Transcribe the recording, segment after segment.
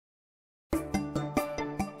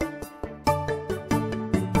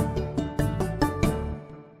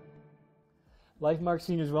LifeMark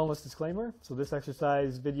Seniors Wellness Disclaimer. So this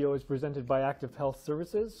exercise video is presented by Active Health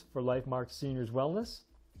Services for LifeMark Seniors Wellness.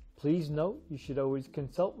 Please note you should always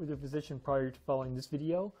consult with your physician prior to following this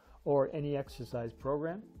video or any exercise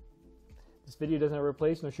program. This video does not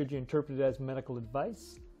replace nor should you interpret it as medical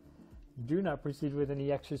advice. Do not proceed with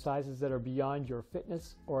any exercises that are beyond your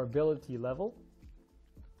fitness or ability level.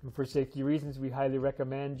 And for safety reasons, we highly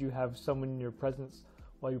recommend you have someone in your presence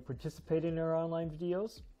while you participate in our online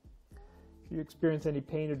videos. If you experience any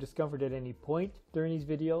pain or discomfort at any point during these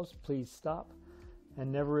videos, please stop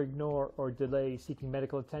and never ignore or delay seeking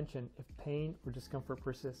medical attention if pain or discomfort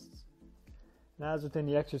persists. And as with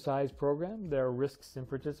any exercise program, there are risks in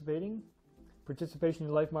participating. Participation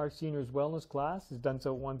in LifeMark Seniors Wellness class is done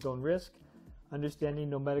so at one's own risk. Understanding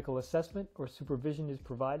no medical assessment or supervision is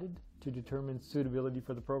provided to determine suitability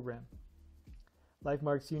for the program.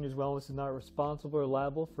 LifeMark Seniors Wellness is not responsible or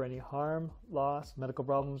liable for any harm, loss, medical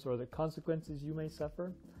problems, or the consequences you may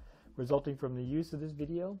suffer resulting from the use of this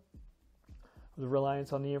video or the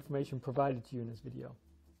reliance on the information provided to you in this video.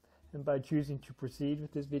 And by choosing to proceed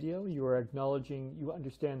with this video, you are acknowledging you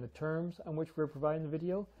understand the terms on which we're providing the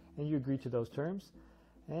video and you agree to those terms.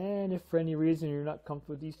 And if for any reason you're not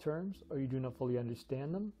comfortable with these terms or you do not fully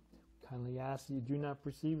understand them, kindly ask that you do not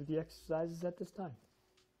proceed with the exercises at this time.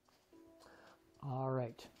 All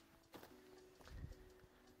right.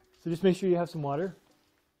 So just make sure you have some water.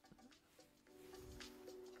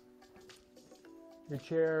 Your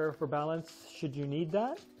chair for balance should you need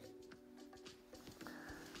that.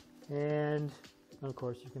 And of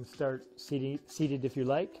course you can start seated if you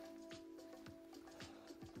like.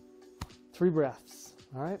 3 breaths.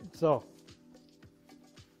 All right. So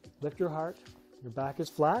lift your heart. Your back is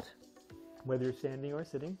flat, whether you're standing or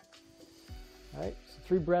sitting. All right. So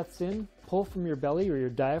 3 breaths in. Pull from your belly or your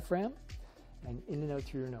diaphragm and in and out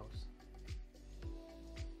through your nose.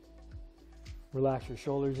 Relax your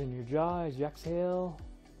shoulders and your jaw as you exhale.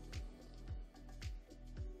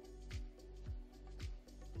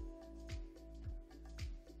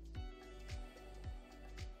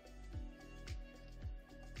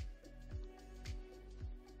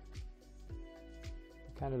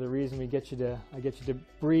 Kind of the reason I get you to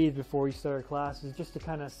breathe before we start our class is just to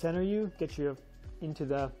kind of center you, get you into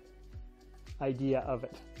the idea of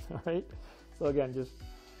it. All right. So again, just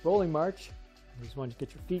rolling march. I just want to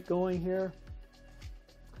get your feet going here.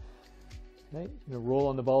 Okay. You're going to roll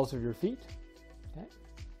on the balls of your feet. Okay.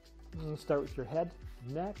 And start with your head,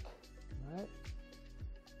 neck. All right.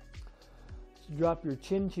 So drop your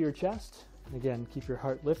chin to your chest. Again, keep your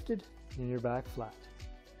heart lifted and your back flat.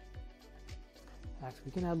 Actually,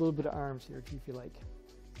 we can add a little bit of arms here too if you like.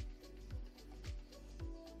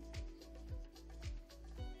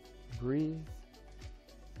 Breathe.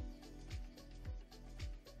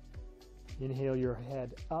 Inhale your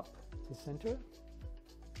head up to center. And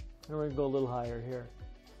we're going to go a little higher here.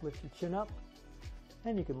 Lift your chin up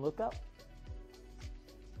and you can look up.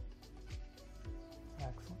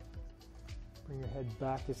 Excellent. Bring your head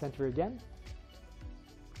back to center again.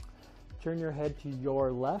 Turn your head to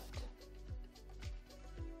your left.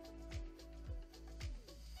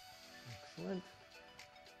 Excellent.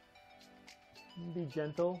 Be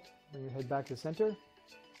gentle. Bring your head back to center.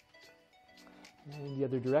 And the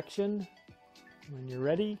other direction. When you're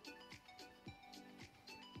ready.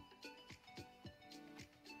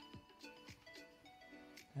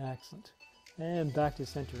 Excellent. And back to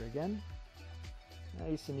center again.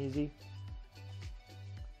 Nice and easy.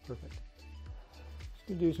 Perfect. Just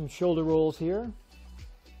going to do some shoulder rolls here.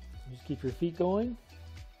 Just keep your feet going.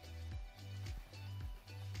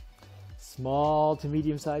 Small to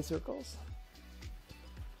medium-sized circles.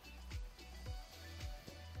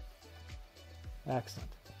 Excellent.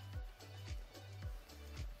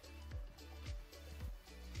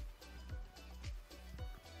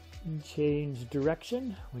 And change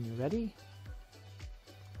direction when you're ready.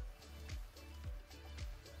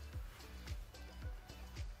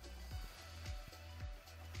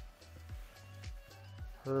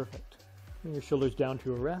 Perfect. Bring your shoulders down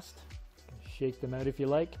to a rest. Shake them out if you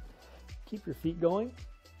like. Keep your feet going.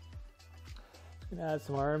 Just going to add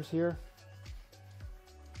some arms here.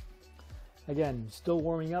 Again, still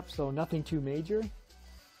warming up, so nothing too major.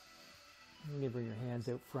 I'm going to bring your hands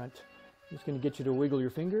out front. I'm just going to get you to wiggle your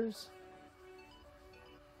fingers.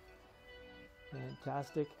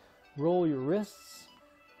 Fantastic. Roll your wrists.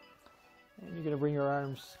 And you're going to bring your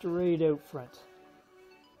arms straight out front.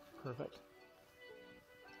 Perfect.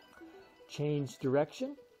 Change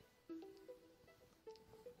direction.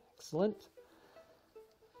 Excellent.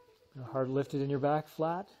 Your heart lifted and your back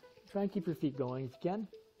flat. Try and keep your feet going if you can.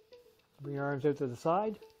 Bring your arms out to the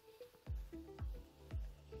side.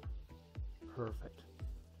 Perfect.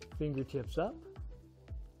 Fingertips up.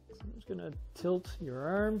 So I'm just going to tilt your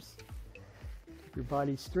arms, keep your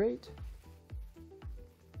body straight.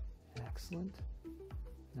 Excellent.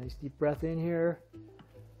 Nice deep breath in here.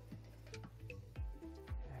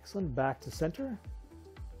 Excellent. Back to center.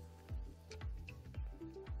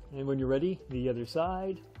 And when you're ready, the other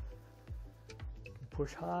side.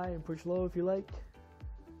 Push high and push low if you like.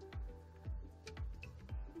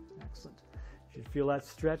 Excellent. You should feel that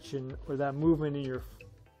stretch or that movement in your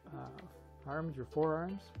arms, your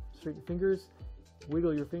forearms. Straighten your fingers.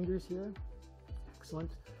 Wiggle your fingers here.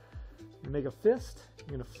 Excellent. You make a fist.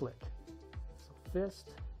 You're going to flick. So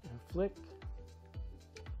fist and flick.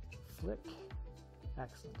 Flick.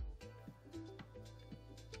 Excellent.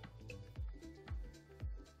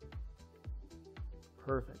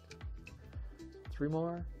 Perfect. 3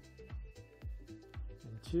 more,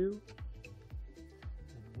 and 2,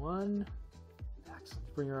 and 1.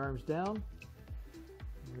 Excellent. Bring your arms down.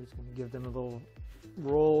 We're just going to give them a little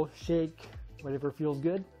roll, shake, whatever feels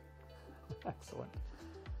good. Excellent.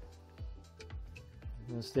 I'm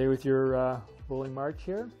going to stay with your rolling march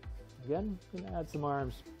here. Again, I'm going to add some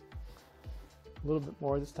arms. A little bit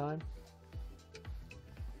more this time.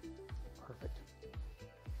 Perfect.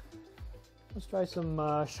 Let's try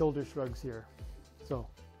some shoulder shrugs here. So,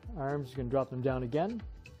 arms, you can drop them down again.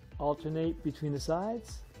 Alternate between the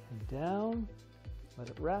sides and down. Let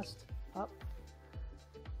it rest. Up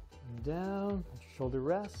and down. Let your shoulder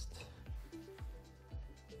rest.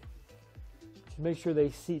 Just make sure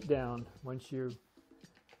they seat down once you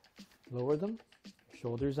lower them.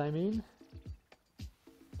 Shoulders, I mean.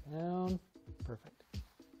 Down. Perfect.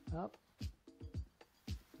 Up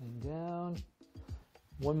and down.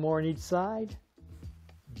 One more on each side.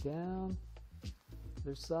 Down.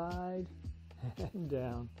 Other side and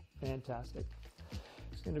down. Fantastic.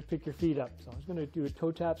 Just going to pick your feet up. So I'm just going to do a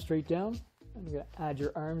toe tap straight down. I'm going to add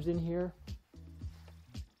your arms in here.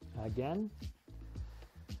 Again.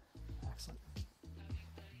 Excellent.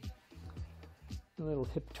 A little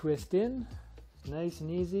hip twist in. Nice and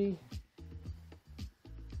easy.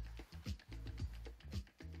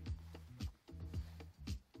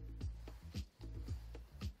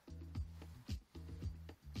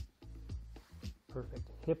 Perfect.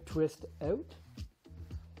 Hip twist out.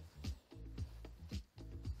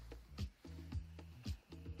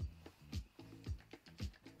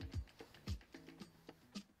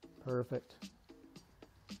 Perfect.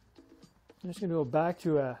 I'm just going to go back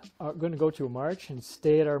to a march and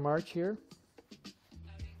stay at our march here.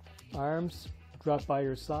 Arms drop by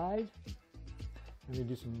your side. I'm going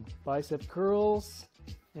to do some bicep curls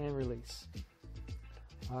and release.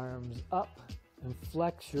 Arms up and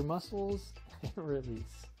flex your muscles.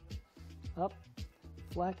 Release. Up,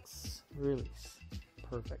 flex, release.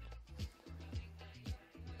 Perfect.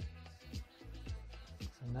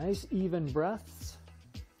 So nice even breaths.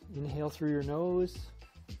 Inhale through your nose.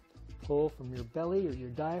 Pull from your belly or your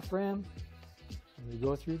diaphragm. And you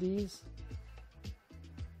go through these.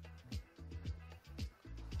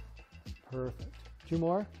 Perfect. 2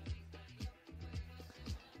 more.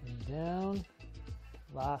 And down.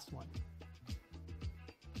 Last one.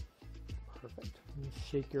 Perfect. And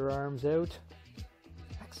shake your arms out.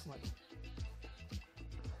 Excellent.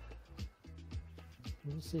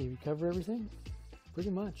 Let me see, we cover everything? Pretty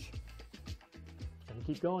much. Gonna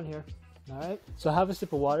keep going here. All right, so have a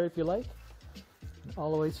sip of water if you like.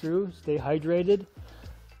 All the way through, stay hydrated.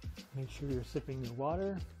 Make sure you're sipping your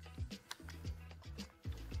water.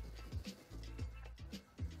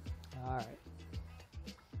 All right.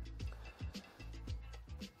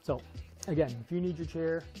 So, again, if you need your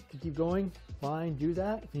chair to keep going, fine, do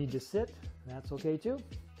that. If you need to sit, that's okay too.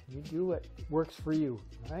 You do what works for you,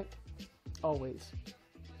 all right? Always.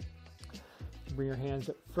 Bring your hands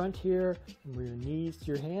up front here, and bring your knees to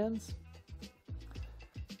your hands.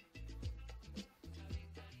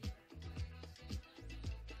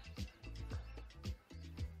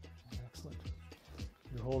 Excellent.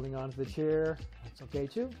 If you're holding on to the chair, that's okay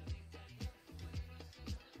too.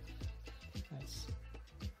 Nice.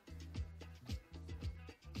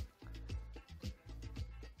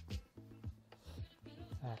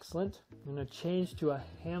 Excellent. I'm going to change to a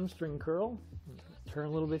hamstring curl. Turn a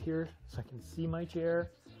little bit here so I can see my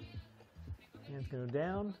chair. Hands go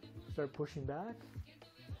down. Start pushing back.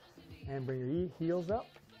 And bring your heels up.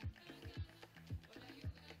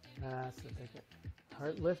 That's it. Take it.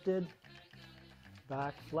 Heart lifted.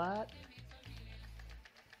 Back flat.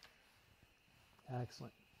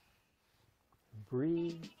 Excellent.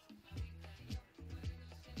 Breathe.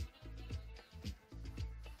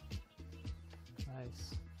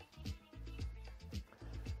 Nice.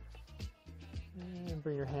 And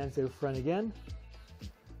bring your hands out front again.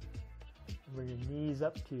 Bring your knees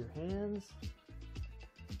up to your hands.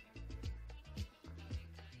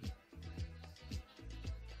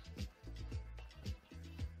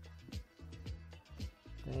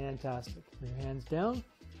 Fantastic. Bring your hands down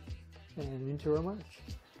and into our march.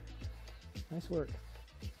 Nice work.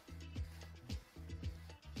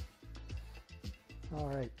 All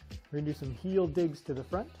right, we're gonna do some heel digs to the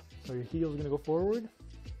front. So your heel is gonna go forward.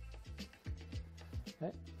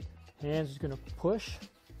 Okay. Hands is gonna push.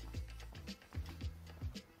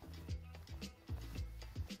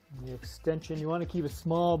 And the extension, you wanna keep a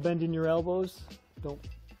small bend in your elbows. Don't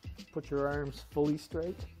put your arms fully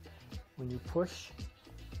straight when you push.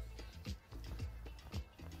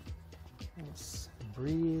 Nice.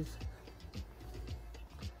 Breathe.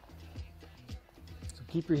 So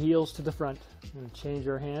keep your heels to the front. We're going to change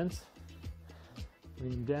our hands.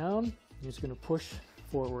 Lean down. You're just going to push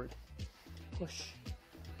forward. Push.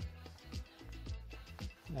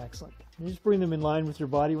 Excellent. You just bring them in line with your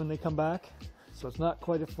body when they come back. So it's not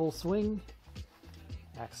quite a full swing.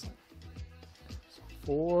 Excellent. So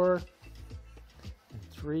 4, and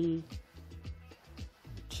 3,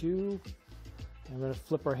 and 2. And we're going to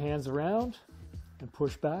flip our hands around and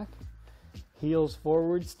push back. Heels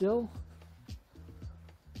forward still.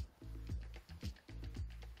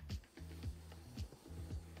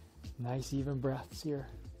 Nice even breaths here.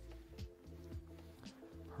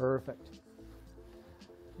 Perfect.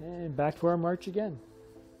 And back to our march again.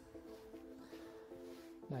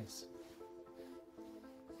 Nice.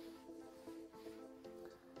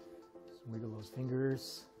 Just wiggle those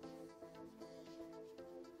fingers.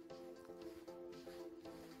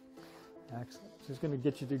 Excellent. Just going to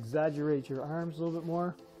get you to exaggerate your arms a little bit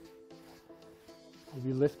more.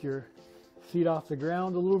 Maybe lift your feet off the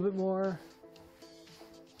ground a little bit more.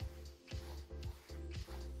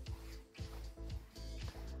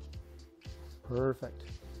 Perfect.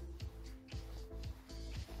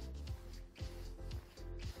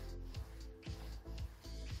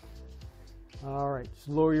 All right, just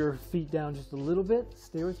lower your feet down just a little bit.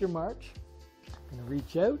 Stay with your march. Going to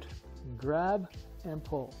reach out and grab and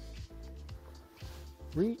pull.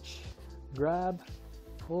 Reach, grab,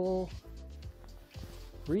 pull.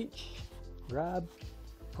 Reach, grab,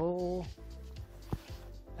 pull.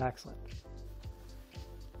 Excellent.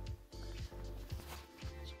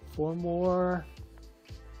 4 more.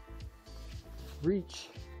 Reach,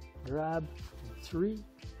 grab, 3.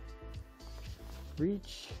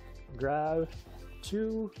 Reach, grab,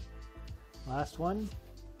 2. Last one.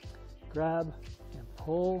 Grab and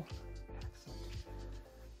pull. Excellent.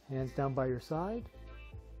 Hands down by your side.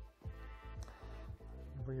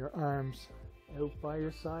 Bring your arms out by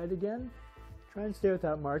your side again. Try and stay with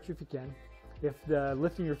that march if you can. If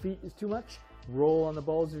lifting your feet is too much, roll on the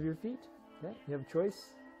balls of your feet. Okay, you have a choice.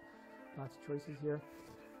 Lots of choices here.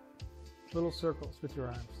 Little circles with your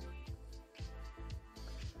arms.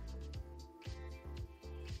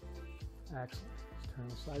 Excellent. Just turn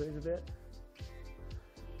them sideways a bit.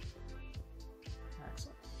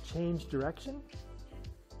 Excellent. Change direction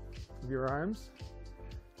of your arms.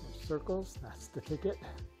 Those circles, that's the ticket.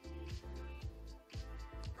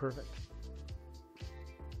 Perfect.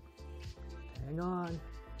 Hang on.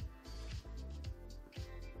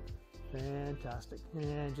 Fantastic.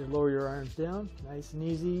 And just lower your arms down. Nice and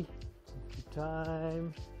easy. Take your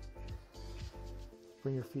time.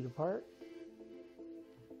 Bring your feet apart.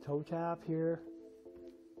 Toe tap here.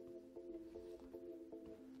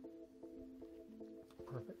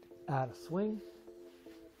 Perfect. Add a swing.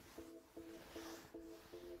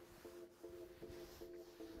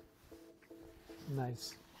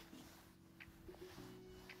 Nice.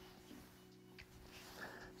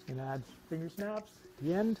 Just going to add finger snaps at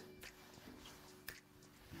the end.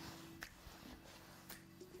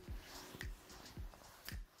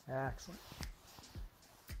 Excellent.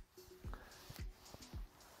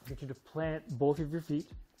 Get you to plant both of your feet.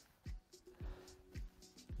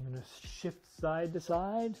 I'm going to shift side to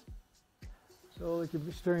side. So like you're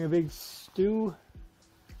stirring a big stew.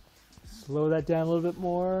 Slow that down a little bit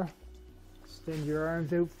more. Extend your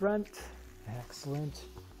arms out front. Excellent.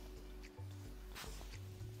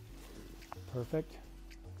 Perfect.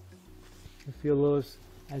 You feel those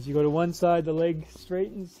as you go to one side, the leg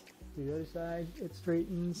straightens. To the other side, it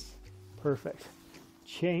straightens. Perfect.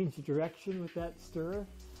 Change direction with that stir.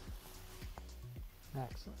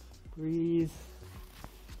 Excellent. Breathe.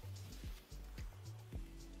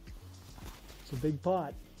 It's a big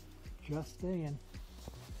pot. Just saying.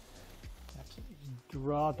 Excellent.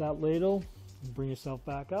 Draw out that ladle and bring yourself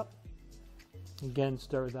back up. Again,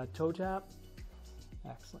 start with that toe tap.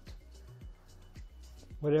 Excellent.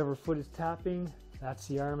 Whatever foot is tapping, That's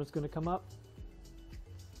the arm that's going to come up.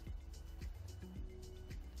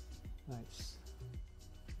 Nice.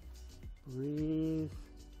 Breathe.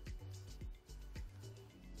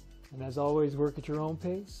 And as always, work at your own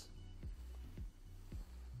pace.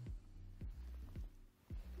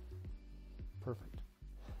 Perfect.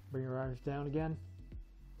 Bring your arms down again.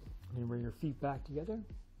 And then bring your feet back together.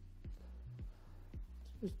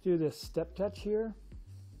 Just do this step touch here.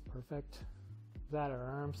 Perfect. That our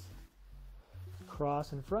arms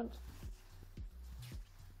cross in front.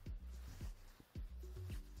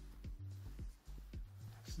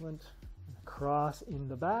 Excellent. Cross in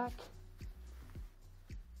the back.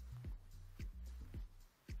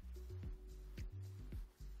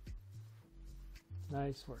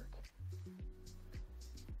 Nice work.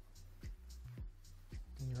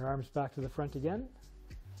 And your arms back to the front again.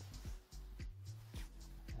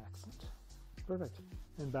 Excellent. Perfect.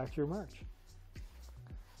 And back to your march.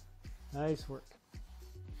 Nice work.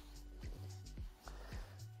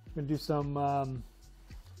 We're going to do some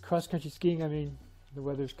cross-country skiing. I mean, the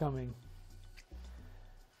weather's coming.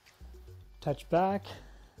 Touch back.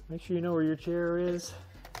 Make sure you know where your chair is.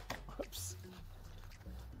 Whoops.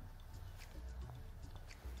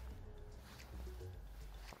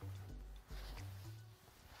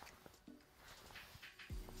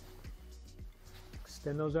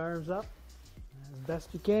 Extend those arms up as best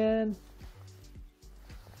you can.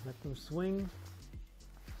 Let them swing.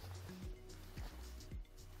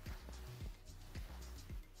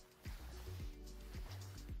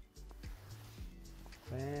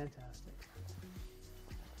 Fantastic.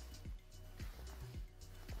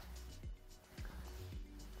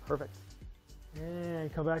 Perfect.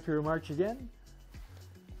 And come back to your march again.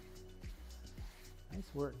 Nice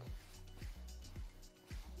work.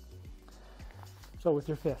 So with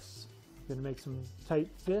your fists, you're going to make some tight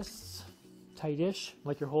fists, tight-ish,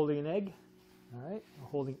 like you're holding an egg. All right,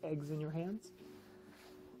 holding eggs in your hands.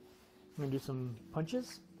 I'm going to do some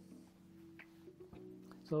punches.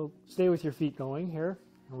 So stay with your feet going here.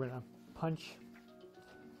 We're going to punch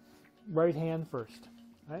right hand first.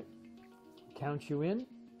 All right, count you in.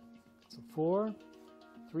 So 4,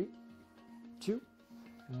 3, 2,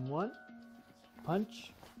 and 1.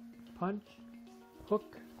 Punch, punch,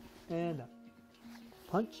 hook, and up.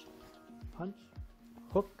 Punch, punch,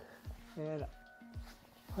 hook, and up.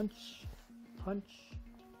 Punch, punch,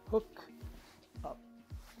 hook, up.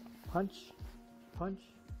 Punch, punch,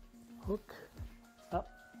 hook,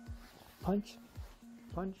 up. Punch,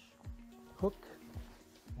 punch, hook.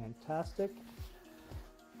 Fantastic.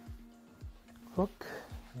 Hook,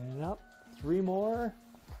 and up. 3 more.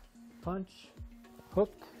 Punch,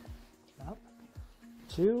 hook, up.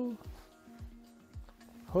 2.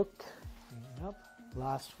 Hook, and up.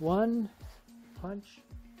 Last one. Punch,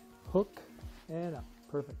 hook, and up.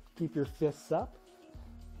 Perfect. Keep your fists up.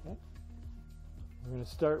 Okay. We're going to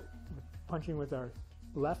start punching with our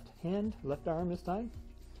left hand, left arm this time.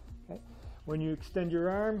 Okay. When you extend your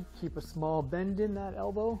arm, keep a small bend in that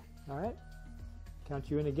elbow. All right. Count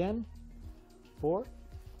you in again. 4,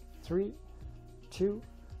 3, 2,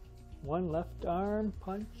 1. Left arm.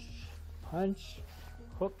 Punch, punch,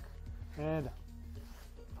 hook, and up.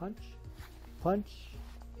 Punch, punch,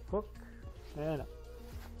 hook, and up.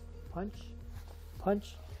 Punch,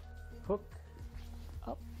 punch, hook,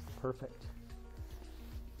 up. Perfect.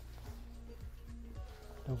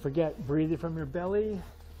 Don't forget, breathe it from your belly,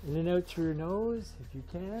 in and out through your nose if you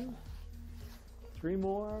can. 3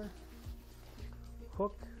 more.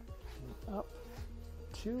 Hook, and up.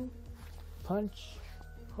 2. Punch,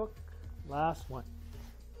 hook. Last one.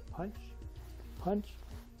 Punch, punch,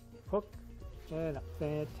 hook, and up.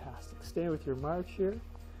 Fantastic. Stay with your march here.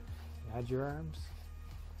 Add your arms.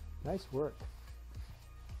 Nice work.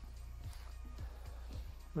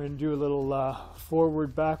 We're going to do a little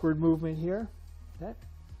forward, backward movement here. Okay.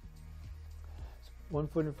 So 1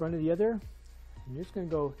 foot in front of the other. And you're just going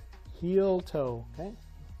to go heel toe. Okay.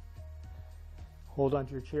 Hold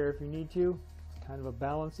onto your chair if you need to. It's kind of a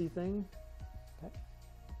balancy thing. Okay.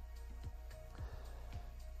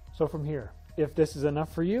 So from here, if this is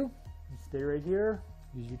enough for you, stay right here.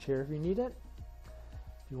 Use your chair if you need it.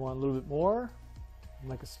 If you want a little bit more,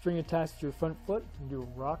 like a string attached to your front foot, you do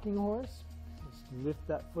a rocking horse. Just lift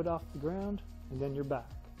that foot off the ground, and then you're back.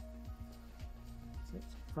 That's it.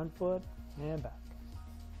 Front foot and back.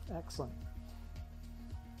 Excellent.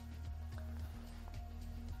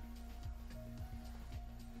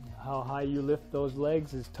 How high you lift those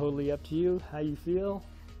legs is totally up to you. How you feel,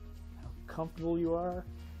 how comfortable you are,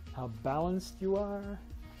 how balanced you are.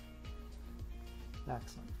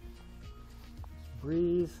 Excellent. Just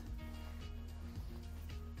breathe.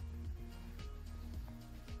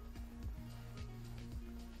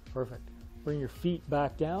 Perfect. Bring your feet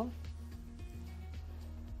back down.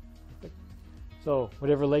 Perfect. So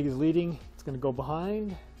whatever leg is leading, it's going to go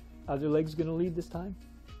behind. Other leg's going to lead this time.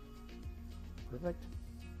 Perfect.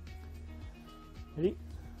 Ready?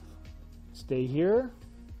 Stay here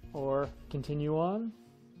or continue on.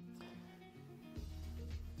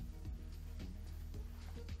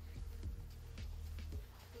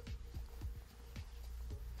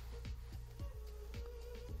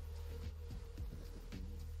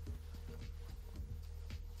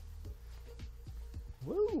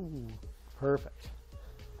 Woo! Perfect.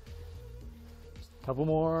 Just a couple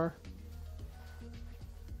more.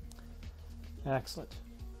 Excellent.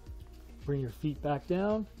 Bring your feet back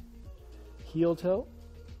down. Heel toe.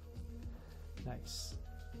 Nice.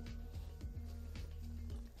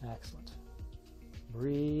 Excellent.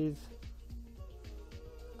 Breathe.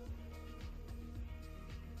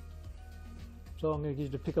 So I'm going to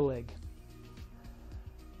get you to pick a leg.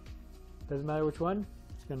 Doesn't matter which one.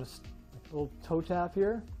 It's going to a little toe tap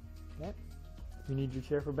here. Okay. If you need your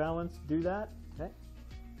chair for balance, do that. Okay.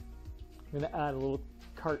 I'm going to add a little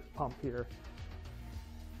cart pump here.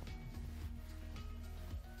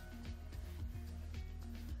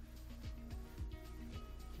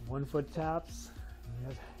 One foot taps,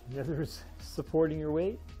 the other is supporting your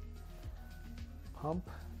weight. Pump.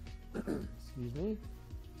 Excuse me.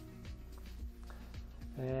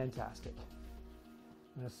 Fantastic.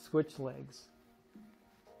 I'm going to switch legs.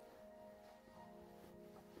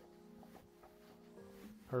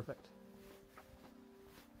 Perfect.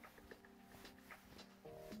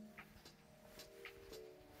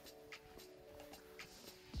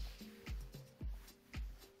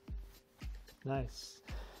 Nice.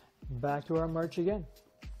 Back to our march again.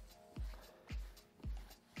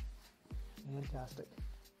 Fantastic.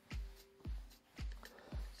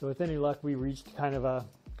 So with any luck, we reached kind of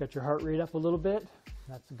got your heart rate up a little bit.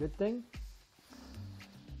 That's a good thing.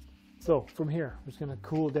 So from here, we're just going to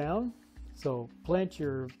cool down. So plant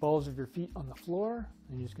your balls of your feet on the floor,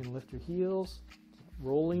 and you're just going to lift your heels.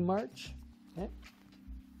 Rolling march. Okay.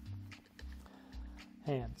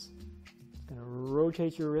 Hands. Just going to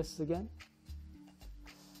rotate your wrists again.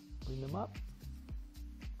 Bring them up.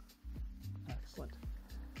 Excellent.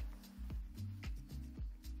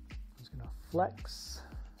 Just going to flex.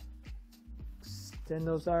 Extend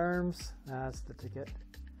those arms. That's the ticket.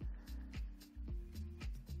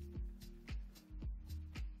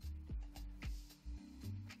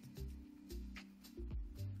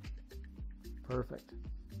 Perfect.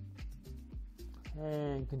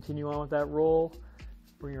 And continue on with that roll.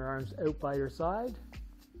 Bring your arms out by your side.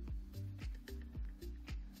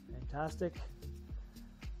 Fantastic.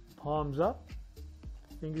 Palms up,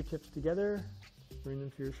 fingertips together, bring them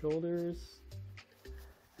to your shoulders,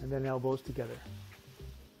 and then elbows together.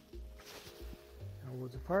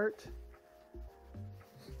 Elbows apart.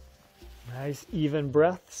 Nice even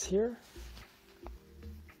breaths here.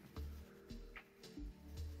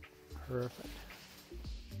 Perfect.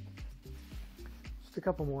 Just a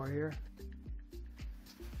couple more here.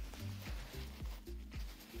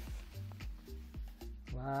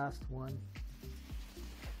 Last one.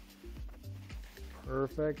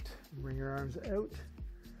 Perfect. Bring your arms out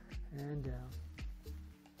and down.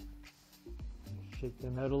 Shake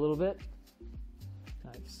them out a little bit.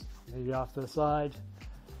 Nice. Maybe off to the side,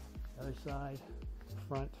 the other side,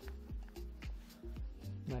 front.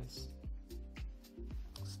 Nice.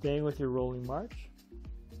 Staying with your rolling march.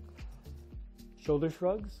 Shoulder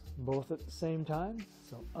shrugs, both at the same time.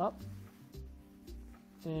 So up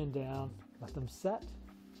and down. Let them set.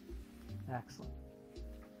 Excellent.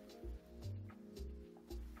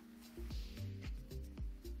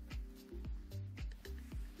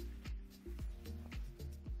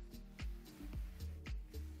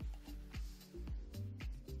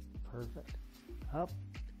 Perfect. Up.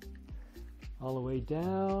 All the way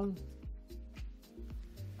down.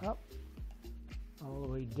 Up. All the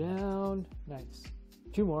way down. Nice.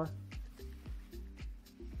 Two more.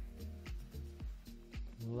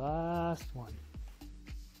 Last one.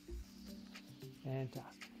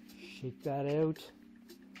 Fantastic. Shake that out.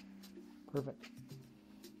 Perfect.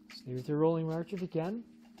 Stay with your rolling march if you can.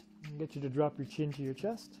 And get you to drop your chin to your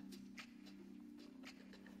chest.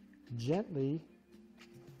 Gently,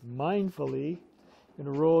 mindfully, you're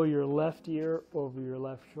going to roll your left ear over your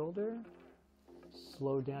left shoulder.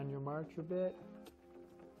 Slow down your march a bit.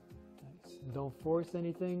 Nice. Don't force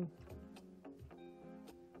anything.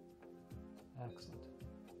 Excellent.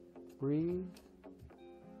 Breathe.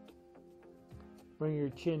 Bring your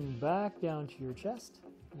chin back down to your chest.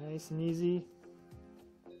 Nice and easy.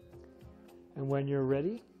 And when you're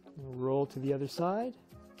ready, roll to the other side.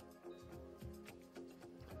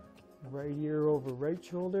 right ear over right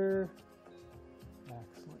shoulder.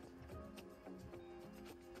 Excellent.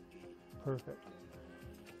 Perfect.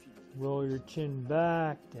 Roll your chin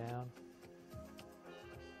back down.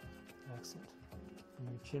 Excellent. Bring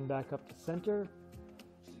your chin back up to center.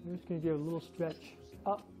 We're just going to give a little stretch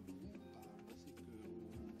up.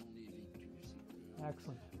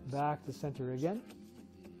 Excellent. Back to center again.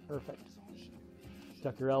 Perfect.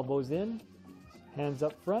 Tuck your elbows in. Hands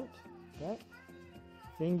up front. Okay.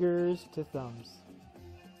 Fingers to thumbs.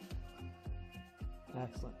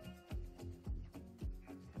 Excellent.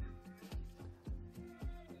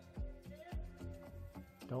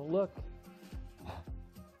 Don't look.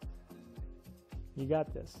 You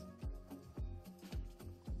got this.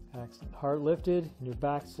 Excellent. Heart lifted, and your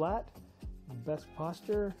back flat. Best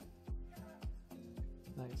posture.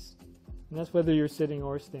 Nice. And that's whether you're sitting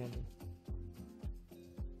or standing.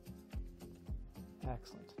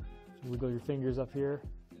 Excellent. So wiggle your fingers up here.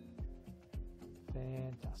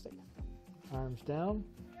 Fantastic. Arms down.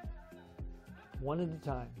 One at a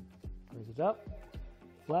time. Raise it up.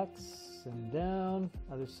 Flex and down.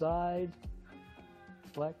 Other side.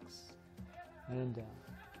 Flex and down.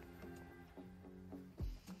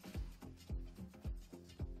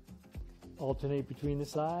 Alternate between the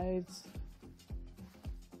sides.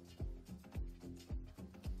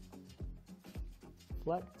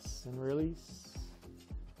 Flex and release.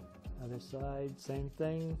 Other side, same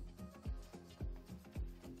thing.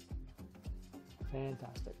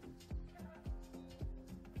 Fantastic.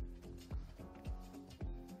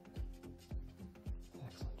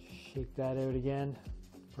 Excellent. Shake that out again.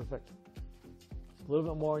 Perfect. A little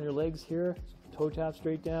bit more on your legs here. Toe tap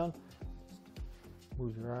straight down.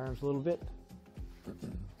 Move your arms a little bit.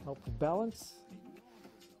 Help with balance.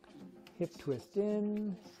 Hip twist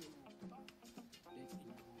in.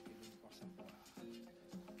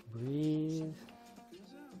 Breathe.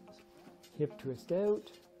 Hip twist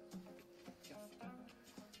out.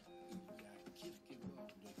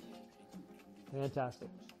 Fantastic.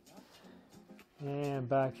 And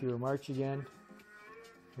back to your march again.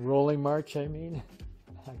 Rolling march, I mean.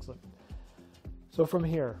 Excellent. So from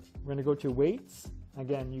here, we're going to go to weights.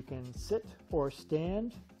 Again, you can sit or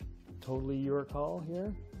stand. Totally your call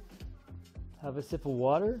here. Have a sip of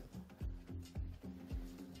water.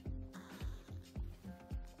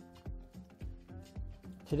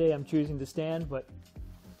 Today I'm choosing to stand, but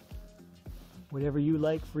whatever you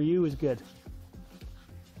like for you is good.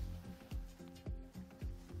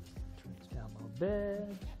 Turn this down a little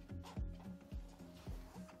bit.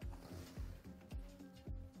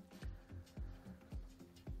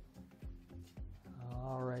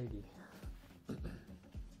 Alrighty.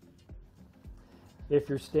 If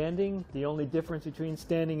you're standing, the only difference between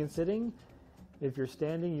standing and sitting, if you're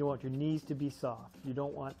standing, you want your knees to be soft. You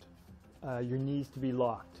don't want your knees to be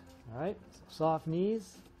locked. All right, so soft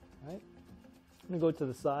knees. All right, I'm going to go to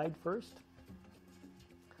the side first.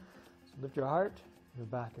 So lift your heart. Your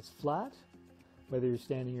back is flat, whether you're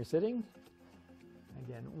standing or sitting.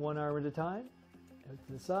 Again, one arm at a time. Out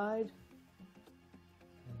to the side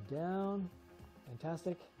and down.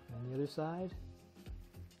 Fantastic. And the other side.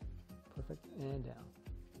 Perfect. And down.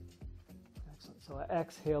 Excellent. So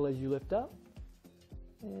exhale as you lift up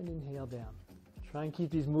and inhale down. Try and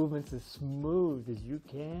keep these movements as smooth as you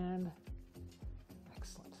can.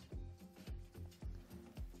 Excellent.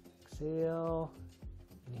 Exhale.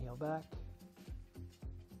 Inhale back.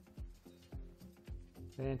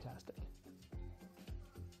 Fantastic.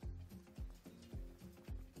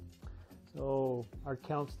 So our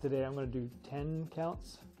counts today, I'm going to do 10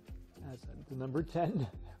 counts as the number 10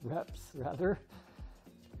 reps rather.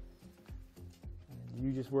 And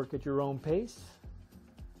you just work at your own pace.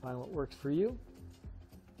 Find what works for you.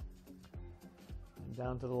 And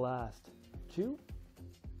down to the last 2.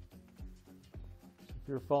 So if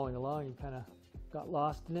you're following along, you kind of got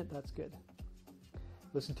lost in it, that's good.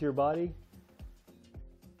 Listen to your body.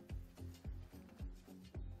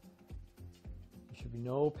 There should be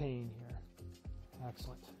no pain here.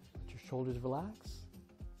 Excellent. Let your shoulders relax.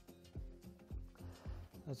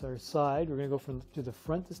 That's our side. We're going to go to the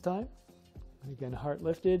front this time. Again, heart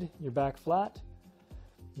lifted, your back flat.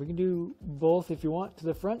 We can do both if you want to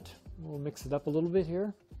the front. We'll mix it up a little bit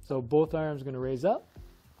here. So both arms are going to raise up,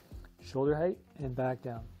 shoulder height, and back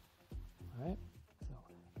down. All right. So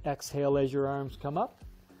exhale as your arms come up.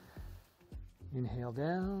 Inhale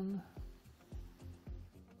down.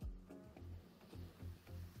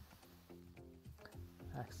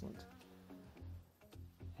 Excellent.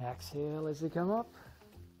 Exhale as they come up.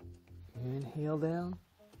 Inhale down.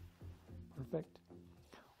 Perfect.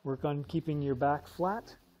 Work on keeping your back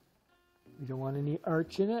flat. You don't want any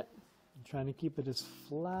arch in it. I'm trying to keep it as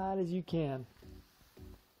flat as you can.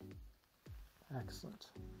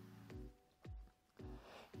 Excellent.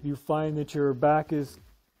 If you find that your back is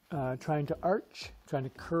trying to arch, trying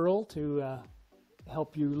to curl to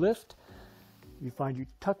help you lift, you find you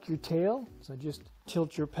tuck your tail, so just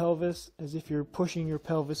tilt your pelvis as if you're pushing your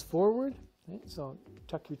pelvis forward. Okay, so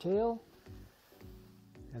tuck your tail,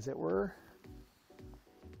 as it were.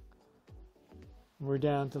 We're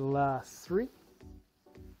down to the last 3.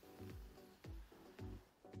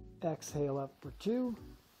 Exhale up for 2.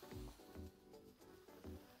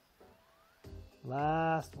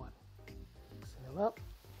 Last one. Exhale up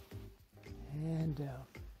and down.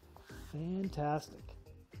 Fantastic.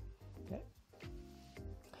 Okay.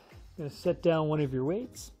 I'm going to set down one of your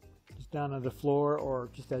weights, just down on the floor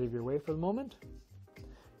or just out of your way for the moment.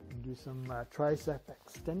 And do some tricep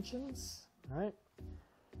extensions. All right.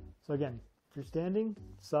 So again, if you're standing,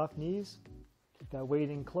 soft knees, keep that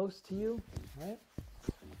weight in close to you. All right.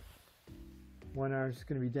 One arm is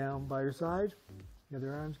going to be down by your side. The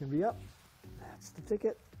other arm is going to be up. That's the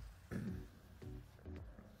ticket.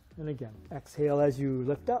 And again, exhale as you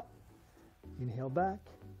lift up. Inhale back.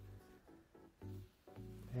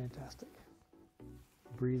 Fantastic.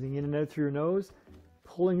 Breathing in and out through your nose,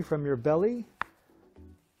 pulling from your belly.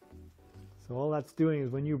 So all that's doing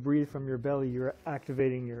is when you breathe from your belly, you're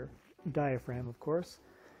activating your diaphragm, of course,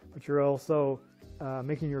 but you're also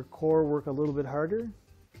making your core work a little bit harder.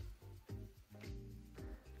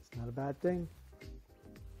 It's not a bad thing.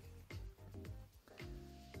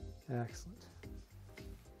 Excellent.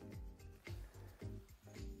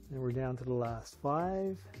 And we're down to the last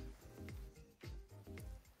 5,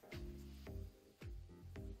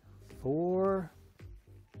 4,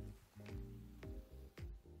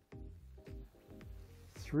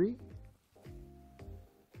 3,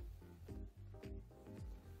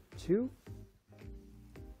 2,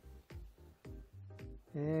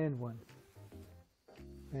 and 1.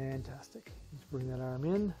 Fantastic. Just bring that arm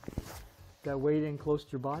in. That weight in close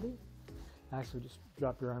to your body. Actually, just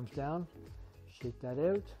drop your arms down. Shake that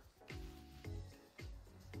out.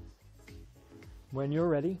 When you're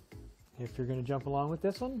ready, if you're going to jump along with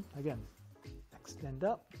this one, again, extend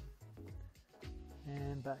up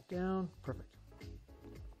and back down. Perfect.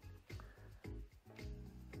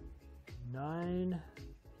 9,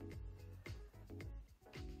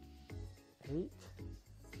 8.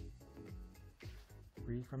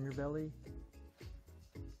 Breathe from your belly.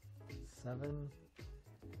 7,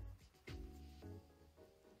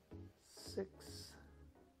 6.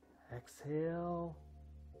 Exhale.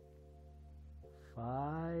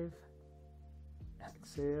 5.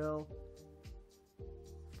 Exhale.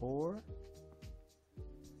 4.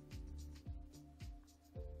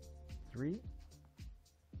 3.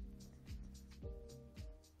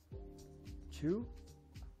 2.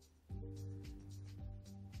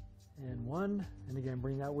 And 1. And again,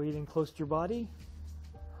 bring that weight in close to your body.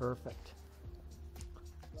 Perfect.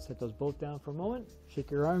 Set those both down for a moment. Shake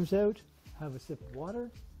your arms out. Have a sip of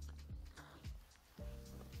water.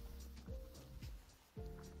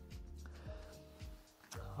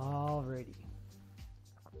 Alrighty.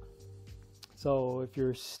 So if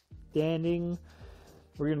you're standing,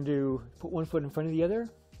 we're going to put one foot in front of the other,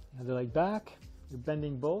 other leg back. You're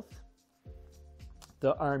bending both.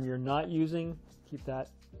 The arm you're not using, keep that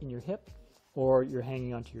in your hip, or you're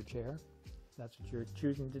hanging onto your chair. That's what you're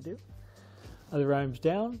choosing to do. Other arms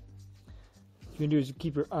down. What you're going to do is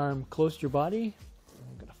keep your arm close to your body.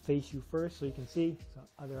 I'm going to face you first so you can see. So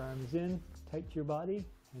other arm is in, tight to your body,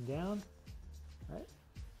 and down. All right.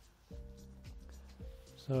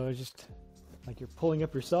 So just like you're pulling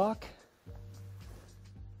up your sock.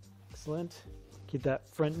 Excellent. Keep that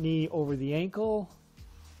front knee over the ankle.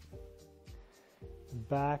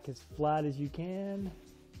 Back as flat as you can.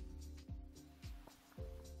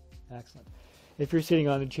 Excellent. If you're sitting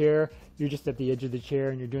on a chair, you're just at the edge of the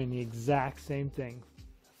chair and you're doing the exact same thing.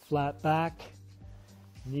 Flat back,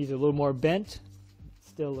 knees a little more bent,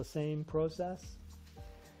 still the same process.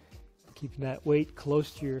 Keeping that weight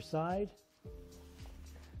close to your side,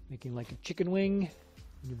 making like a chicken wing.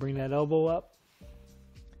 You bring that elbow up.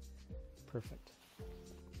 Perfect.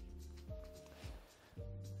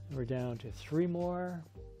 We're down to 3 more.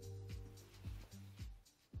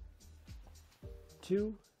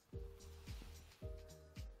 2.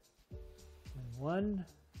 And 1.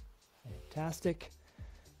 Fantastic.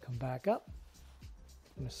 Come back up.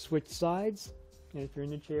 I'm going to switch sides. And if you're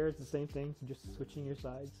in the chair, it's the same thing. You're just switching your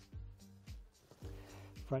sides.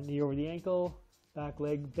 Front knee over the ankle. Back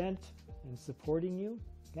leg bent and supporting you.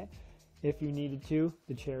 Okay. If you needed to,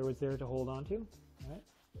 the chair was there to hold on to. All right.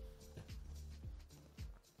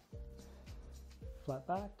 Flat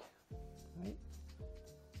back. Right?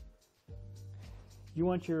 You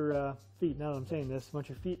want your feet, now that I'm saying this, you want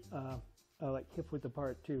your feet like hip width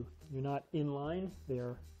apart too. You're not in line, they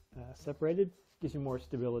are separated. Gives you more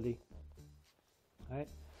stability. All right,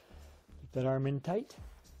 keep that arm in tight.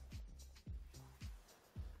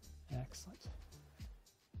 Excellent.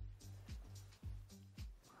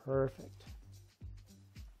 Perfect.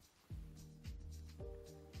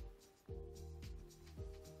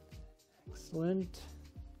 Excellent.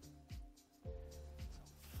 So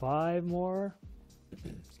 5 more.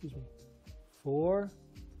 Excuse me. 4.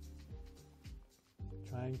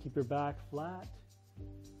 Try and keep your back flat.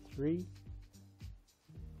 3,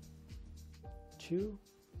 2,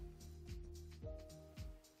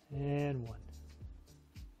 and 1.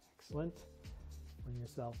 Excellent. Bring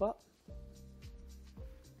yourself up.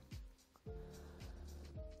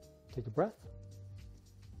 Take a breath.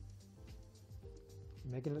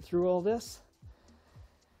 Making it through all this.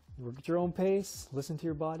 Work at your own pace. Listen to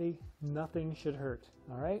your body. Nothing should hurt.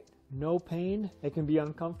 All right? No pain. It can be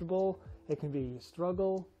uncomfortable. It can be a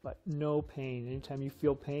struggle, but no pain. Anytime you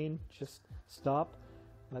feel pain, just stop.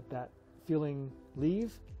 Let that feeling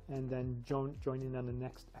leave, and then join in on the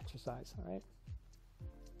next exercise. All right?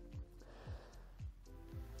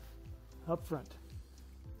 Up front.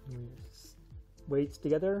 Weights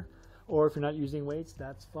together. Or if you're not using weights,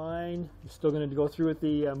 that's fine. You're still going to go through with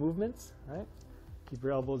the movements, right? Keep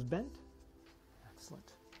your elbows bent.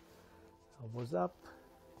 Excellent. Elbows up,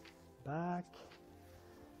 back.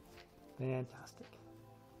 Fantastic.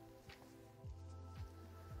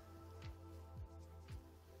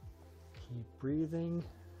 Keep breathing.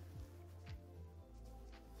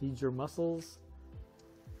 Feed your muscles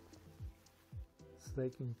so they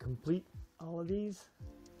can complete all of these.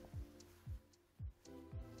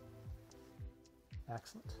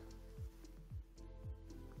 Excellent.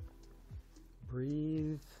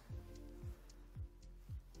 Breathe.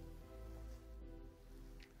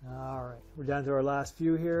 All right, we're down to our last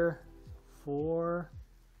few here. 4.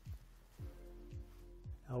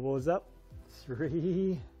 Elbows up.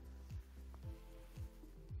 3,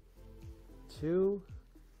 2,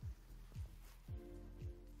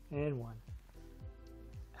 and 1.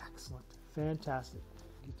 Excellent. Fantastic.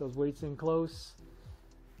 Keep those weights in close.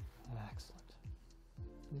 Excellent.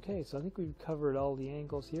 Okay, so I think we've covered all the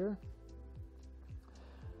angles here.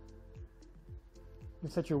 You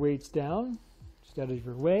set your weights down, just out of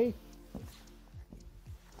your way.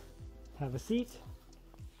 Have a seat.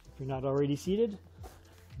 If you're not already seated,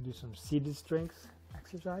 do some seated strength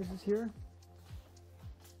exercises here.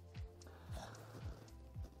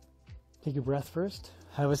 Take a breath first.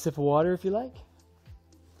 Have a sip of water if you like.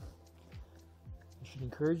 You should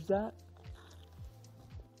encourage that.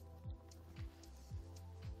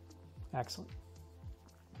 Excellent.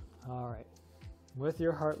 All right. With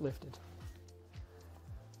your heart lifted.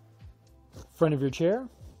 Front of your chair.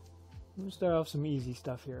 We'll start off some easy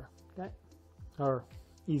stuff here. Okay? Or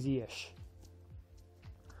easy-ish.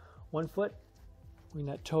 1 foot. Bring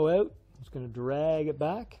that toe out. Just going to drag it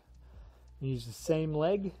back. Use the same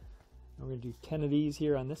leg. We're going to do 10 of these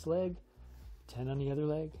here on this leg. 10 on the other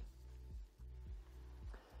leg.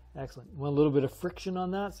 Excellent. You want a little bit of friction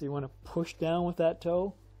on that, so you want to push down with that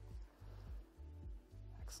toe.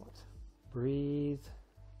 Excellent. Breathe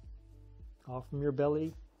off from your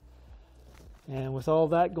belly. And with all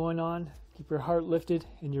that going on, keep your heart lifted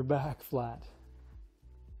and your back flat.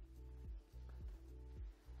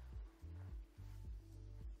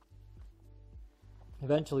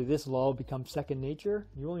 Eventually this will all become second nature.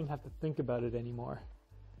 You won't even have to think about it anymore.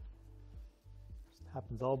 It just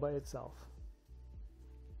happens all by itself.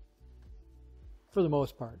 For the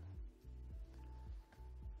most part.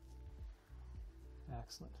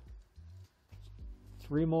 Excellent.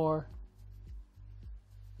 3 more.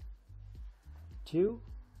 2.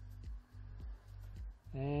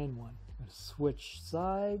 And 1. I'm going to switch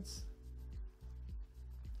sides.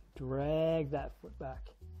 Drag that foot back.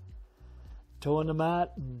 Toe on the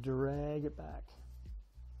mat and drag it back.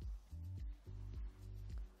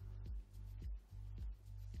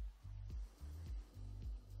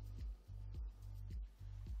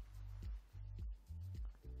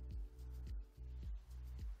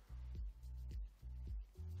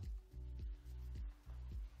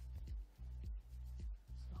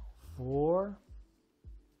 So 4,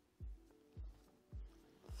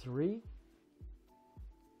 3,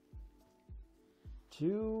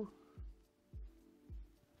 2,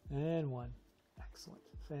 and 1. Excellent.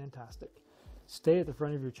 Fantastic. Stay at the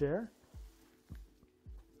front of your chair.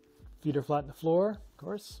 Feet are flat on the floor, of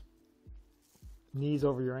course. Knees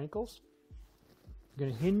over your ankles. You're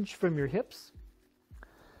going to hinge from your hips.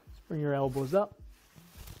 Just bring your elbows up.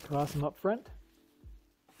 cross them up front.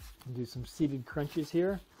 And do some seated crunches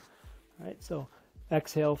here. All right, so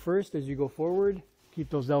exhale first as you go forward. Keep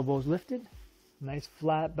those elbows lifted. Nice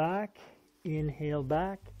flat back. Inhale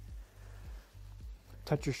back.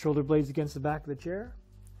 Touch your shoulder blades against the back of the chair.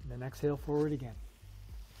 And then exhale forward again.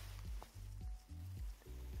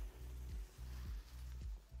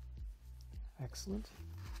 Excellent.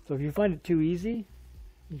 So if you find it too easy,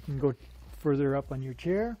 you can go further up on your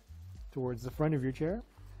chair, towards the front of your chair.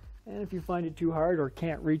 And if you find it too hard or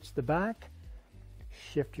can't reach the back,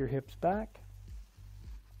 shift your hips back.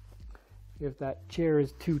 If that chair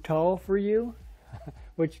is too tall for you,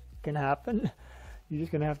 which can happen, you're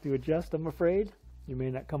just going to have to adjust, I'm afraid. You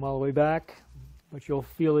may not come all the way back, but you'll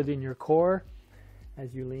feel it in your core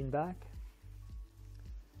as you lean back.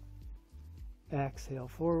 Exhale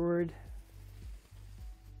forward.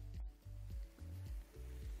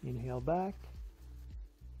 Inhale back.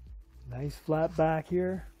 Nice flat back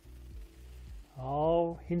here.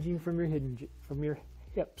 All hinging from your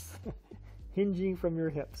hips. Hinging from your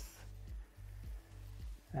hips.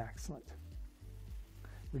 Excellent.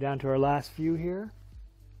 We're down to our last few here.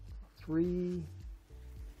 3,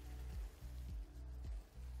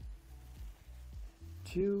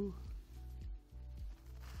 2.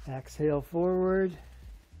 Exhale forward.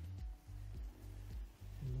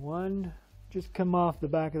 1. Just come off the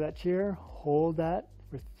back of that chair. Hold that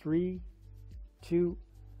for 3, 2,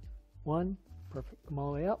 1. Perfect. Come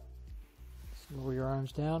all the way up. Lower your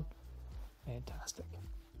arms down. Fantastic.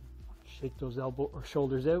 Shake those elbows or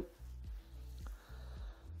shoulders out.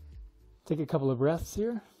 Take a couple of breaths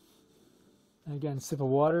here. And again, sip of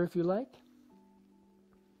water if you like.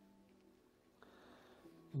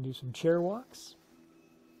 And do some chair walks.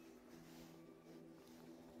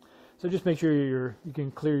 So just make sure you can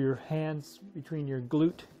clear your hands between your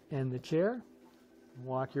glute and the chair.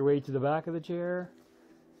 Walk your way to the back of the chair.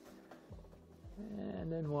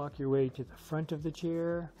 And then walk your way to the front of the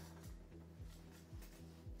chair.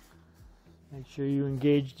 Make sure you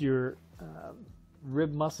engaged your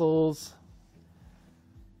rib muscles.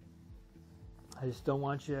 I just don't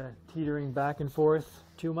want you teetering back and forth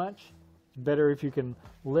too much. Better if you can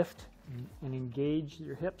lift and engage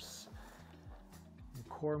your hips, your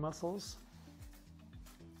core muscles.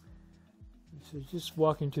 So just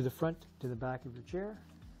walking to the front, to the back of your chair.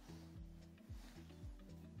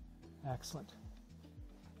 Excellent.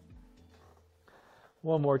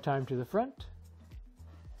 One more time to the front.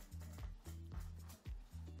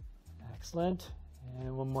 Excellent.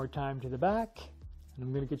 And one more time to the back. And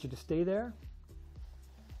I'm going to get you to stay there.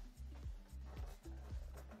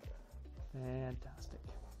 Fantastic.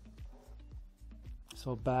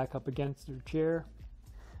 So back up against your chair.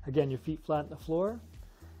 Again, your feet flat on the floor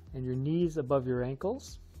and your knees above your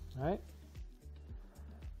ankles. All right.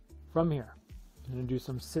 From here, I'm going to do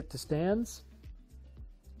some sit to stands.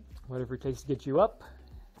 Whatever it takes to get you up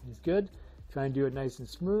is good. Try and do it nice and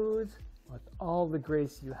smooth with all the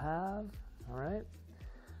grace you have. All right.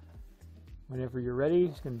 Whenever you're ready,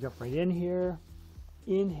 just going to jump right in here.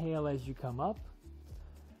 Inhale as you come up.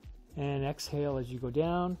 And exhale as you go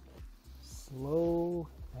down. Slow,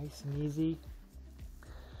 nice and easy.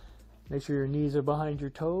 Make sure your knees are behind your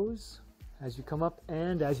toes as you come up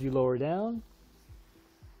and as you lower down.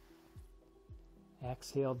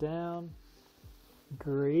 Exhale down.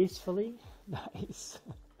 Gracefully. Nice.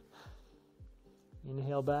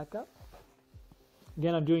 Inhale back up.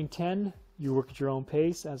 Again, I'm doing 10. You work at your own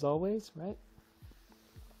pace as always, right?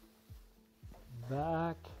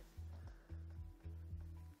 Back.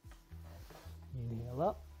 Inhale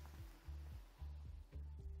up.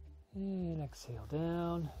 And exhale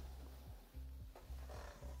down.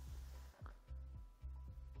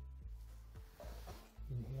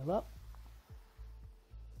 Inhale up.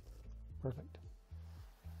 Perfect.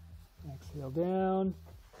 Exhale down.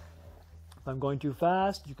 If I'm going too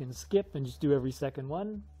fast, you can skip and just do every second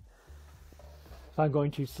one. If I'm going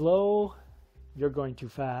too slow, you're going too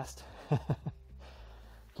fast.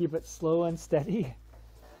 Keep it slow and steady.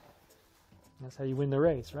 That's how you win the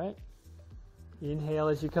race, right? Inhale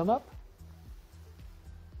as you come up.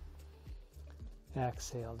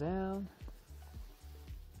 Exhale down.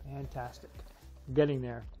 Fantastic. Getting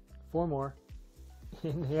there. 4 more.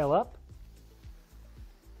 Inhale up.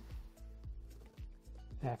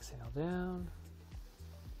 Exhale down.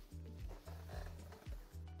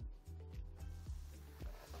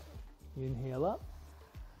 Inhale up.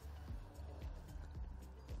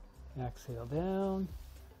 Exhale down.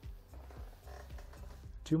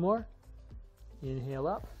 2 more. Inhale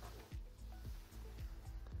up.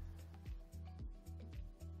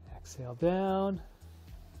 Exhale down.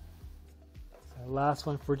 So last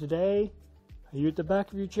one for today. Are you at the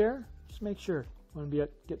back of your chair? Just make sure. Want to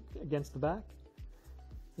get against the back.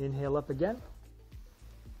 Inhale up again.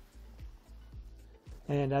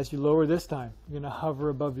 And as you lower this time, you're going to hover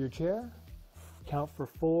above your chair. Count for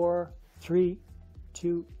 4, 3,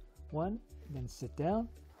 2, 1. Then sit down.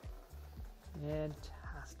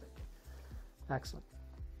 Fantastic. Excellent.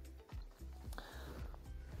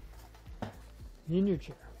 In your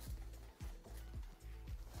chair.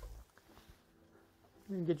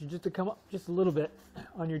 I'm going to get you just to come up just a little bit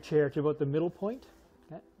on your chair to about the middle point.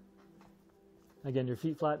 Okay. Again, your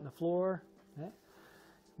feet flat on the floor. Okay.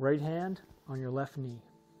 Right hand on your left knee.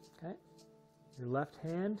 Okay. Your left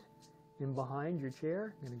hand in behind your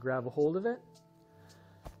chair. You're going to grab a hold of it.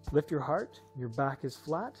 Lift your heart. Your back is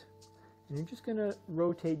flat. And you're just going to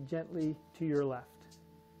rotate gently to your left.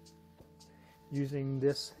 Using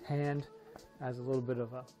this hand as a little bit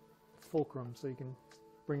of a fulcrum so you can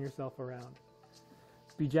bring yourself around.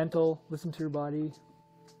 Be gentle, listen to your body.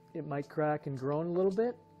 It might crack and groan a little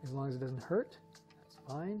bit, as long as it doesn't hurt. That's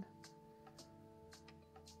fine.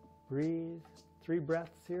 Breathe. 3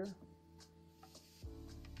 breaths here.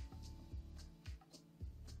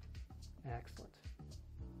 Excellent.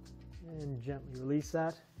 And gently release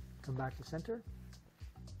that. Come back to center.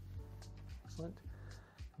 Excellent.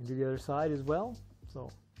 And do the other side as well.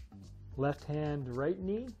 So left hand, right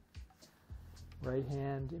knee. Right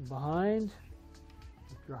hand in behind.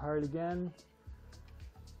 Lift your heart again.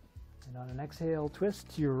 And on an exhale, twist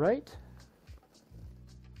to your right.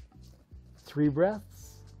 3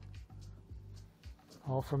 breaths.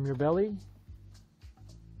 All from your belly.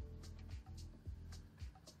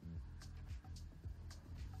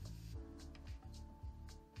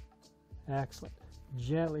 Excellent.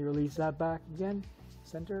 Gently release that back again.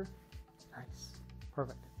 Center. Nice.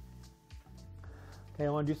 Perfect. Okay, I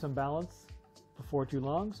want to do some balance before too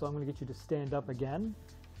long, so I'm going to get you to stand up again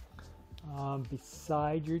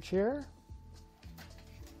beside your chair.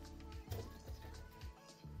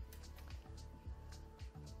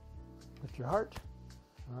 Lift your heart.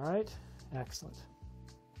 All right. Excellent.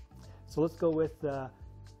 So let's go with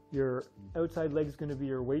your outside leg is going to be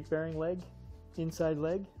your weight-bearing leg. Inside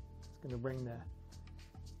leg is going to bring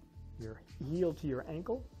your heel to your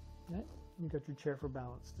ankle. Right? You got your chair for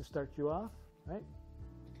balance to start you off. Right?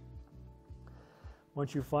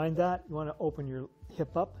 Once you find that, you want to open your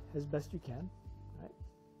hip up as best you can. Right?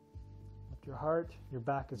 Lift your heart. Your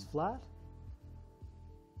back is flat.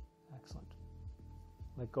 Excellent.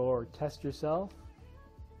 Let go or test yourself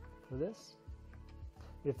for this.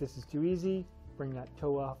 If this is too easy, bring that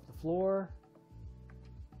toe off the floor.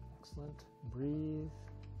 Excellent. Breathe.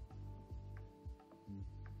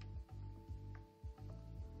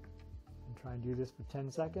 And try and do this for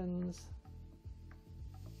 10 seconds.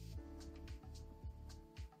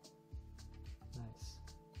 Nice.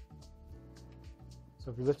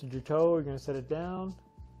 So if you lifted your toe, you're going to set it down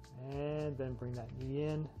and then bring that knee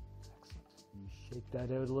in. Excellent. Shake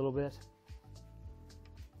that out a little bit.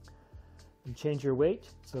 And change your weight.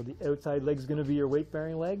 So the outside leg is going to be your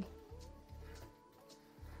weight-bearing leg.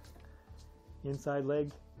 Inside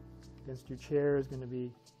leg against your chair is going to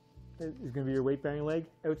be your weight-bearing leg.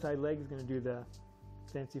 Outside leg is going to do the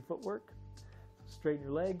fancy footwork. So straighten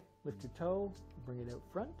your leg, lift your toe, bring it out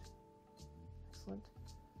front. Excellent.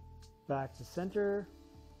 Back to center.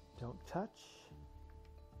 Don't touch.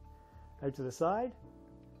 Out to the side.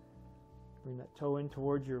 Bring that toe in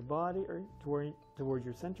towards your body, or towards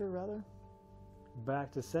your center rather.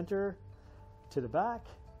 Back to center, to the back.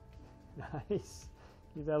 Nice.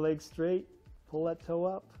 Keep that leg straight. Pull that toe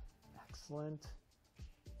up. Excellent.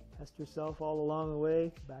 Test yourself all along the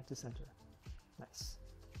way. Back to center. Nice.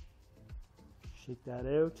 Shake that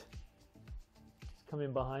out. Just come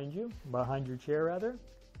in behind you, behind your chair rather.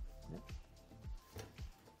 Yep.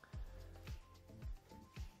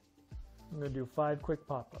 I'm going to do 5 quick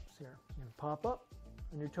pop-ups here. You're going to pop up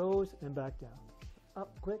on your toes and back down.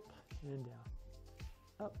 Up quick and down.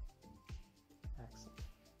 Up. Excellent.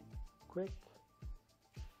 Quick.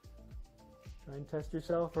 Try and test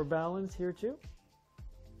yourself for balance here too.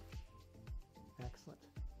 Excellent.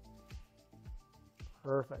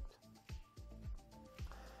 Perfect.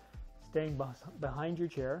 Staying behind your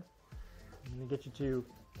chair. I'm going to get you to,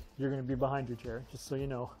 you're going to be behind your chair, just so you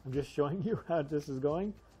know. I'm just showing you how this is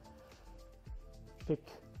going.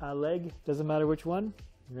 Pick a leg, doesn't matter which one.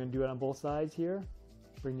 You're going to do it on both sides here.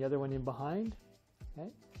 Bring the other one in behind. Okay.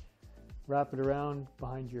 Wrap it around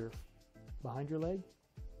behind your leg.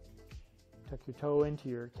 Tuck your toe into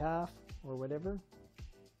your calf or whatever.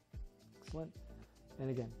 Excellent. And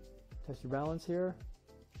again, test your balance here.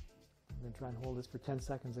 I'm going to try and hold this for 10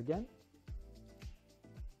 seconds again.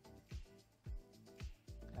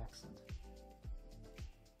 Excellent.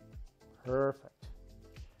 Perfect.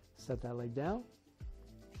 Set that leg down.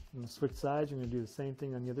 I'm going to switch sides. We're going to do the same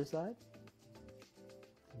thing on the other side.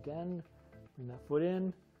 Again, bring that foot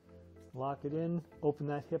in, lock it in, open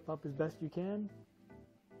that hip up as best you can.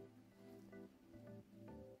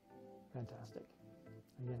 Fantastic.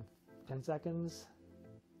 Again, 10 seconds.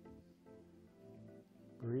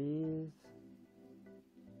 Breathe.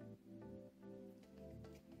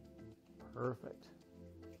 Perfect.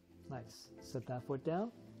 Nice. Set that foot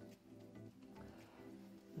down.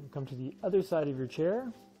 And come to the other side of your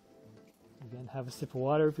chair. Again, have a sip of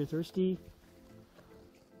water if you're thirsty.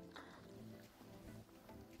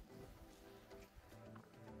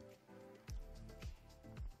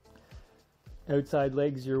 Outside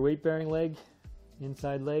leg's your weight-bearing leg.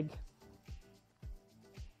 Inside leg,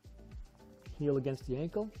 heel against the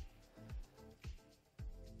ankle.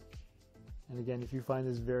 And again, if you find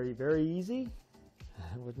this very, very easy,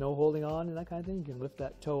 with no holding on and that kind of thing, you can lift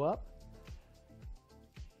that toe up.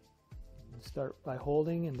 Start by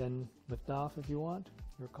holding and then lift off if you want,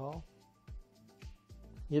 your call.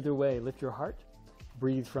 Either way, lift your heart,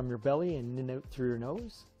 breathe from your belly and in and out through your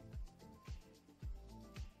nose.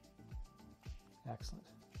 Excellent.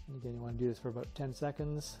 And again, you want to do this for about 10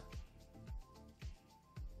 seconds.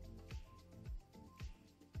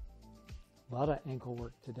 A lot of ankle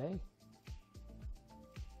work today.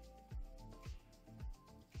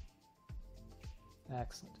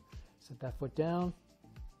 Excellent. Set that foot down.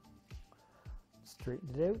 Straighten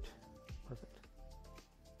it out. Perfect.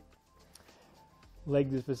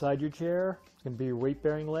 Leg that's beside your chair. It's going to be your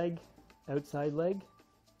weight-bearing leg, outside leg.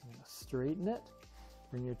 You're going to straighten it.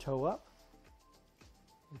 Bring your toe up.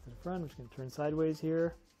 To the front. I'm just going to turn sideways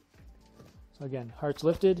here. So again, heart's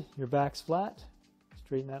lifted, your back's flat.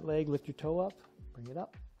 Straighten that leg, lift your toe up, bring it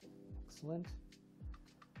up. Excellent.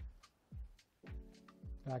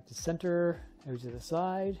 Back to center, out to the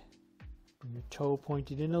side. Bring your toe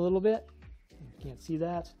pointed in a little bit. You can't see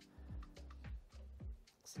that.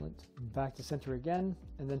 Excellent. Back to center again,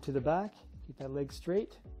 and then to the back. Keep that leg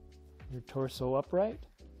straight. Your torso upright.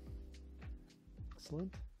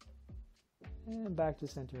 Excellent. And back to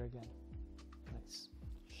center again. Nice.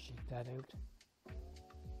 Shake that out.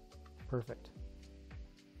 Perfect.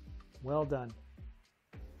 Well done.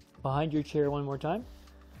 Behind your chair one more time.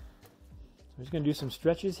 So we're just going to do some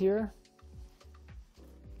stretches here.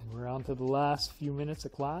 And we're on to the last few minutes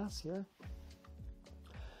of class here.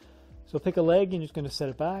 So pick a leg and you're just going to set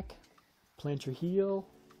it back. Plant your heel.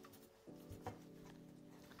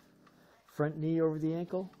 Front knee over the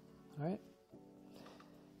ankle. All right.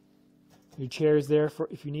 Your chair is there for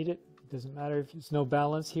if you need it. It doesn't matter if there's no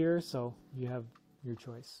balance here, so you have your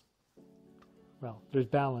choice. Well, there's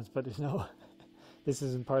balance, but there's no, this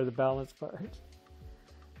isn't part of the balance part.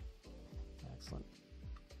 Excellent.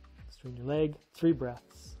 Straighten your leg, 3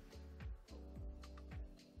 breaths.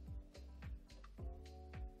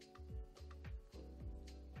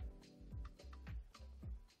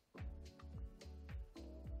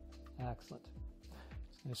 Excellent.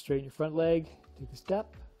 Just going to straighten your front leg, take a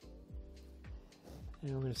step.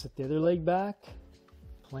 And we're going to set the other leg back,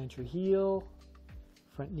 plant your heel,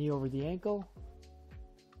 front knee over the ankle.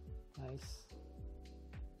 Nice.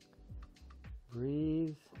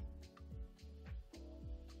 Breathe.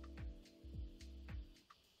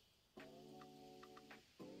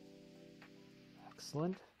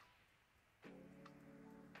 Excellent.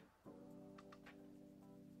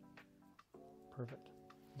 Perfect.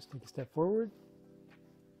 Just take a step forward.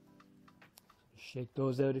 Shake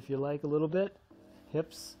those out if you like a little bit.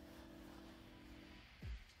 Hips.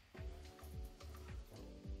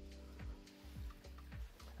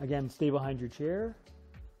 Again, stay behind your chair.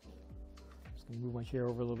 I'm just going to move my chair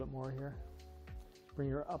over a little bit more here. Bring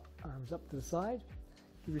your arms up to the side.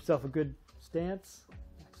 Give yourself a good stance.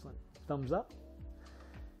 Excellent. Thumbs up.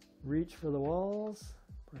 Reach for the walls.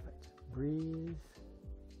 Perfect. Breathe.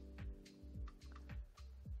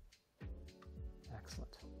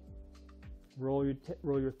 Excellent. Roll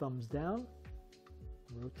your thumbs down.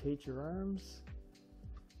 Rotate your arms.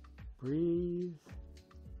 Breathe.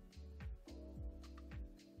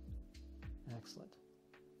 Excellent.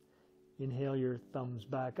 Inhale your thumbs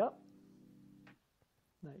back up.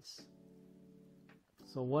 Nice.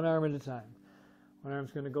 So one arm at a time. One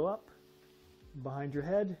arm's going to go up behind your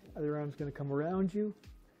head. Other arm's going to come around you.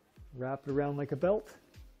 Wrap it around like a belt.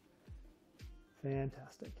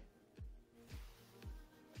 Fantastic.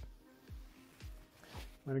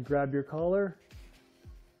 I'm going to grab your collar.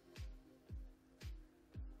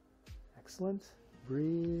 Excellent.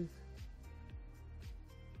 Breathe.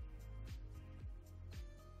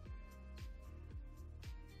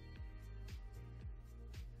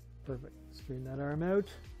 Perfect. Straighten that arm out.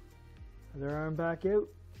 Other arm back out.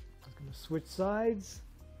 I'm going to switch sides.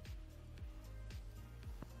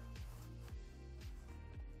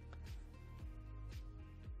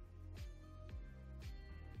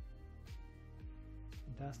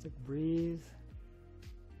 Fantastic. Breathe.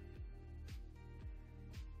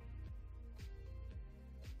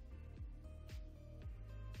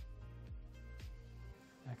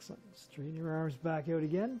 Excellent. Straighten your arms back out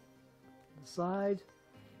again. To the side.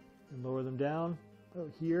 And lower them down about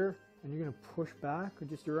here. And you're going to push back with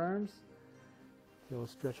just your arms. Feel a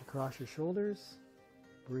stretch across your shoulders.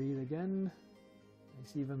 Breathe again.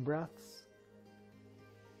 Nice even breaths.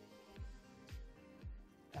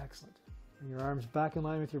 Excellent. Bring your arms back in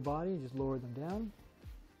line with your body. Just lower them down.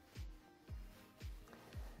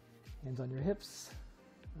 Hands on your hips.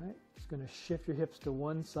 All right. Just going to shift your hips to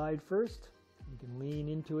one side first. You can lean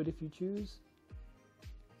into it if you choose.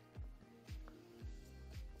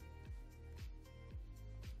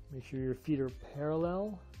 Make sure your feet are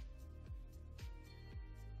parallel.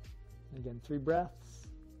 Again, 3 breaths.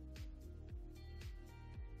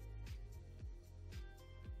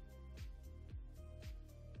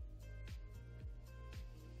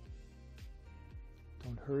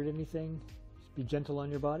 Don't hurt anything. Just be gentle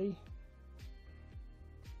on your body.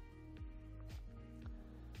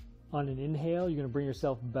 On an inhale, you're going to bring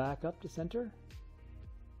yourself back up to center.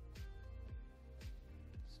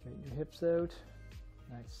 Straighten your hips out.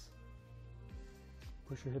 Nice.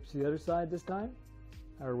 Push your hips to the other side this time,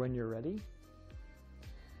 or when you're ready.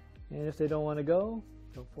 And if they don't want to go,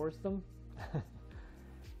 don't force them.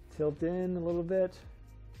 Tilt in a little bit.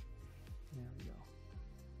 There we go.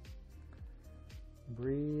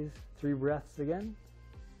 Breathe. 3 breaths again.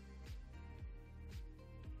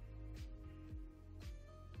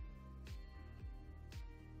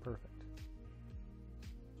 Perfect.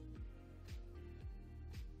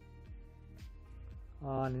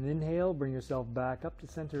 On an inhale, bring yourself back up to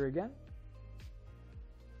center again.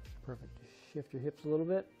 Perfect. Shift your hips a little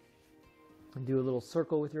bit and do a little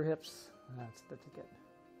circle with your hips. That's good.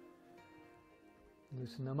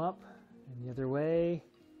 Loosen them up. And the other way.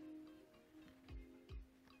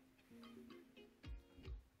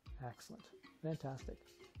 Excellent. Fantastic.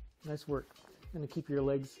 Nice work. I'm going to keep your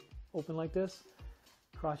legs open like this.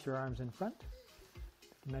 Cross your arms in front.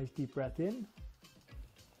 Nice deep breath in.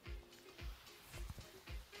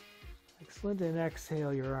 Excellent. And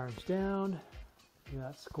exhale your arms down. Do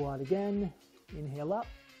that squat again. Inhale up.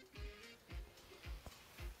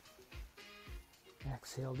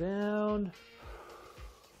 Exhale down.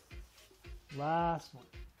 Last one.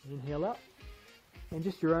 Inhale up. And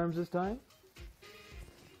just your arms this time.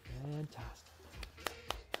 Fantastic.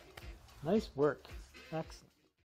 Nice work. Excellent.